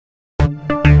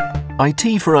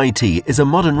IT4IT is a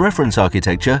modern reference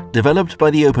architecture developed by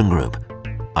the Open Group.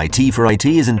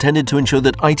 IT4IT is intended to ensure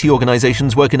that IT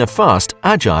organizations work in a fast,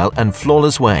 agile, and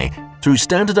flawless way through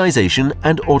standardization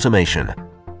and automation.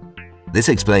 This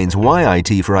explains why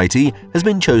IT4IT has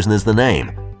been chosen as the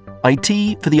name.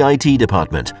 IT for the IT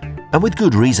department, and with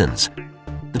good reasons.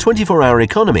 The 24-hour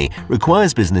economy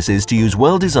requires businesses to use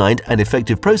well-designed and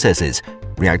effective processes,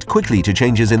 react quickly to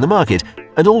changes in the market,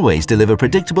 and always deliver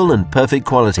predictable and perfect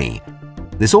quality.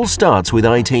 This all starts with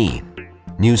IT.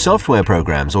 New software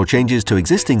programs or changes to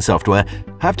existing software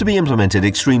have to be implemented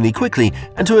extremely quickly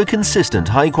and to a consistent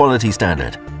high-quality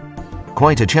standard.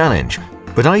 Quite a challenge,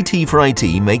 but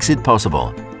IT4IT makes it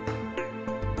possible.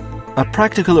 A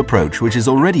practical approach which is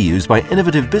already used by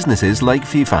innovative businesses like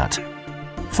Vivat.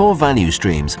 4 value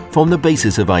streams form the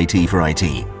basis of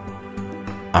IT4IT.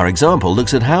 Our example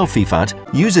looks at how Vivat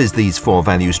uses these 4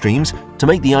 value streams to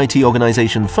make the IT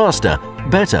organization faster,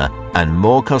 better, and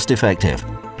more cost-effective.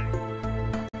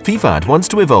 Vivat wants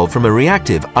to evolve from a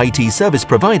reactive IT service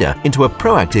provider into a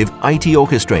proactive IT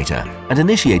orchestrator and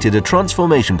initiated a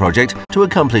transformation project to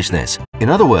accomplish this. In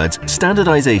other words,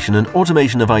 standardization and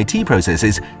automation of IT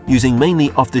processes using mainly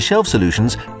off-the-shelf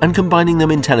solutions and combining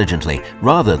them intelligently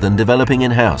rather than developing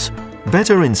in-house.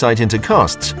 Better insight into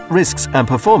costs, risks, and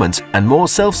performance, and more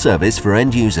self-service for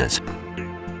end users.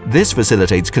 This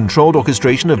facilitates controlled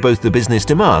orchestration of both the business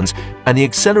demands and the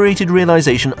accelerated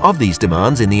realization of these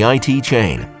demands in the IT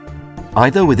chain,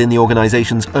 either within the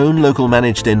organization's own local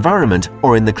managed environment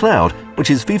or in the cloud, which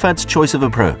is Vivat's choice of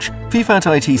approach. Vivat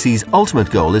ITC's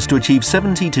ultimate goal is to achieve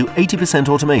 70 to 80%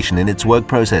 automation in its work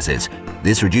processes.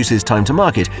 This reduces time to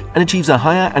market and achieves a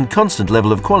higher and constant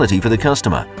level of quality for the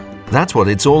customer. That's what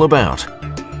it's all about.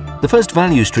 The first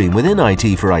value stream within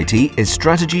IT4IT is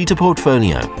strategy to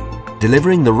portfolio.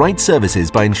 Delivering the right services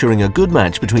by ensuring a good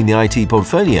match between the IT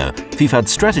portfolio,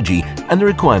 Vivat's strategy, and the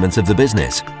requirements of the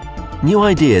business. New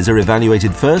ideas are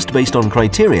evaluated first based on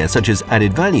criteria such as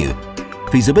added value,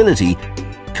 feasibility,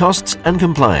 costs, and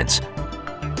compliance.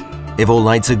 If all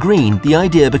lights are green, the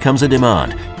idea becomes a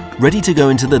demand, ready to go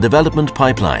into the development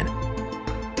pipeline.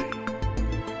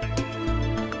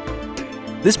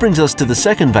 This brings us to the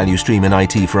second value stream in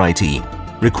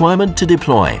IT4IT, requirement to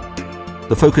deploy.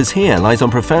 The focus here lies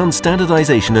on profound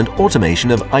standardization and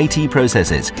automation of IT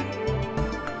processes,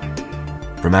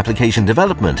 from application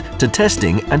development to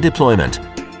testing and deployment.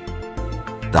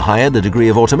 The higher the degree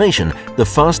of automation, the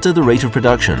faster the rate of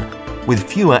production,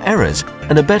 with fewer errors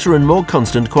and a better and more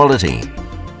constant quality.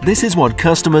 This is what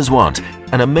customers want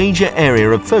and a major area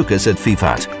of focus at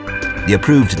Vivat. The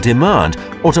approved demand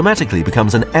automatically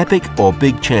becomes an epic or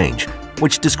big change,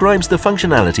 which describes the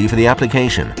functionality for the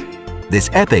application. This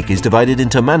epic is divided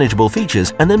into manageable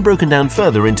features and then broken down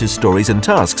further into stories and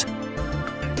tasks,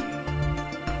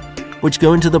 which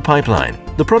go into the pipeline.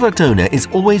 The product owner is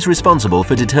always responsible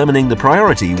for determining the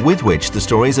priority with which the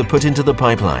stories are put into the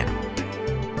pipeline.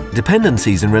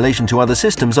 Dependencies in relation to other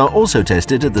systems are also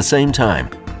tested at the same time.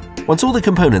 Once all the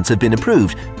components have been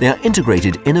approved, they are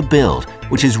integrated in a build,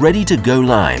 which is ready to go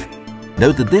live.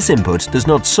 Note that this input does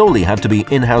not solely have to be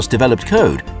in-house developed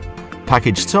code.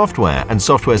 Packaged software and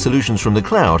software solutions from the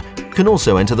cloud can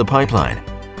also enter the pipeline.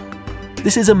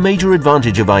 This is a major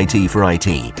advantage of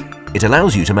IT4IT. It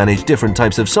allows you to manage different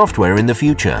types of software in the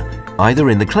future, either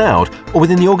in the cloud or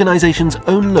within the organization's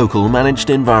own local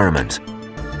managed environment.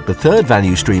 The third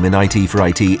value stream in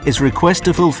IT4IT is request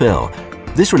to fulfill.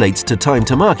 This relates to time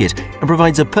to market and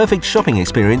provides a perfect shopping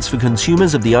experience for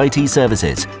consumers of the IT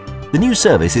services. The new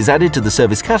service is added to the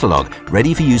service catalog,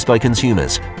 ready for use by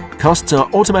consumers. Costs are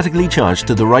automatically charged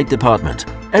to the right department.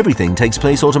 Everything takes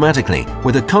place automatically,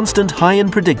 with a constant high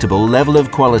and predictable level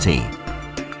of quality.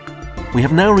 We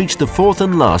have now reached the fourth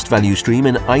and last value stream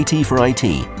in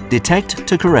IT4IT, detect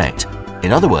to correct.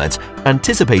 In other words,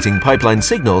 anticipating pipeline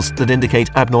signals that indicate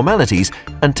abnormalities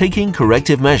and taking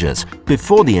corrective measures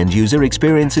before the end user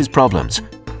experiences problems.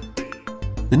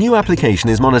 The new application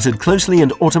is monitored closely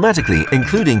and automatically,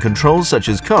 including controls such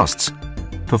as costs,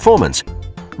 performance,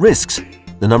 risks,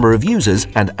 the number of users,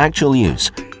 and actual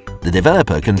use. The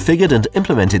developer configured and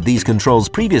implemented these controls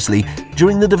previously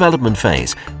during the development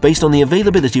phase based on the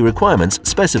availability requirements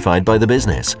specified by the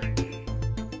business.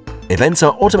 Events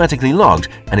are automatically logged,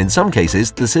 and in some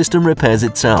cases, the system repairs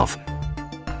itself.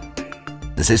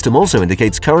 The system also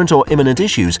indicates current or imminent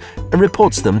issues and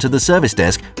reports them to the service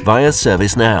desk via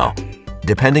ServiceNow.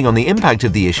 Depending on the impact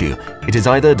of the issue, it is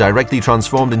either directly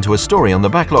transformed into a story on the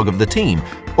backlog of the team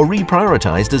or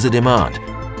reprioritized as a demand.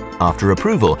 After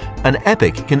approval, an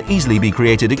epic can easily be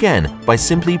created again by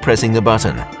simply pressing the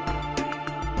button.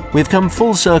 We've come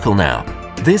full circle now.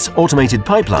 This automated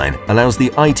pipeline allows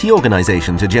the IT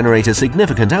organization to generate a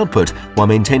significant output while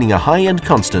maintaining a high and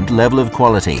constant level of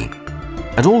quality.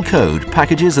 And all code,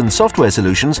 packages and software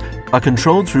solutions are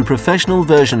controlled through professional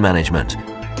version management.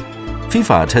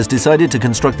 Vivat has decided to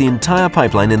construct the entire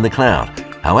pipeline in the cloud.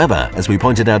 However, as we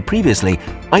pointed out previously,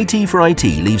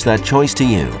 IT4IT leaves that choice to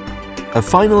you. A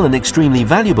final and extremely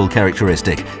valuable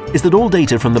characteristic is that all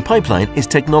data from the pipeline is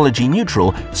technology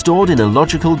neutral, stored in a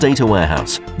logical data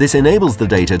warehouse. This enables the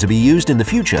data to be used in the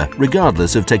future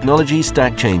regardless of technology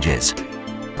stack changes.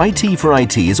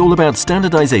 IT4IT is all about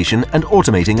standardization and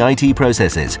automating IT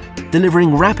processes,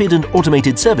 delivering rapid and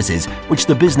automated services which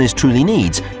the business truly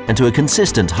needs and to a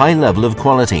consistent high level of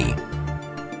quality.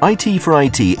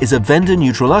 IT4IT is a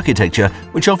vendor-neutral architecture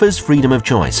which offers freedom of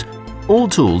choice. All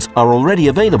tools are already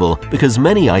available because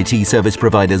many IT service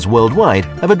providers worldwide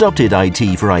have adopted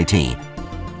IT4IT.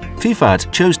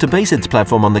 Vivat chose to base its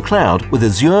platform on the cloud with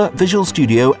Azure, Visual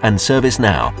Studio and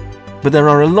ServiceNow. But there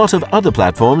are a lot of other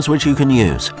platforms which you can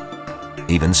use.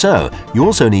 Even so, you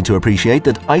also need to appreciate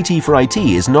that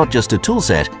IT4IT is not just a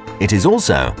toolset, it is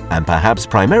also, and perhaps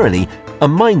primarily, a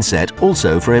mindset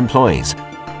also for employees.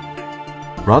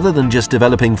 Rather than just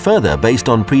developing further based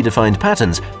on predefined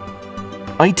patterns,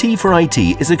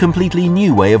 IT4IT is a completely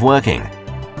new way of working.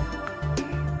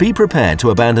 Be prepared to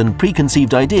abandon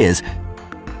preconceived ideas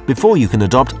before you can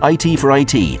adopt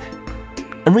IT4IT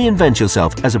and reinvent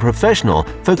yourself as a professional,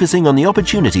 focusing on the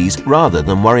opportunities rather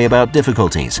than worry about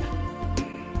difficulties.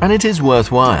 And it is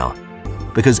worthwhile,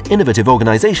 because innovative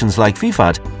organizations like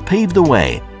Vivat paved the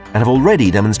way and have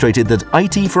already demonstrated that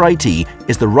IT4IT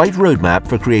is the right roadmap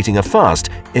for creating a fast,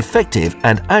 effective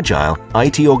and agile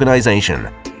IT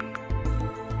organization.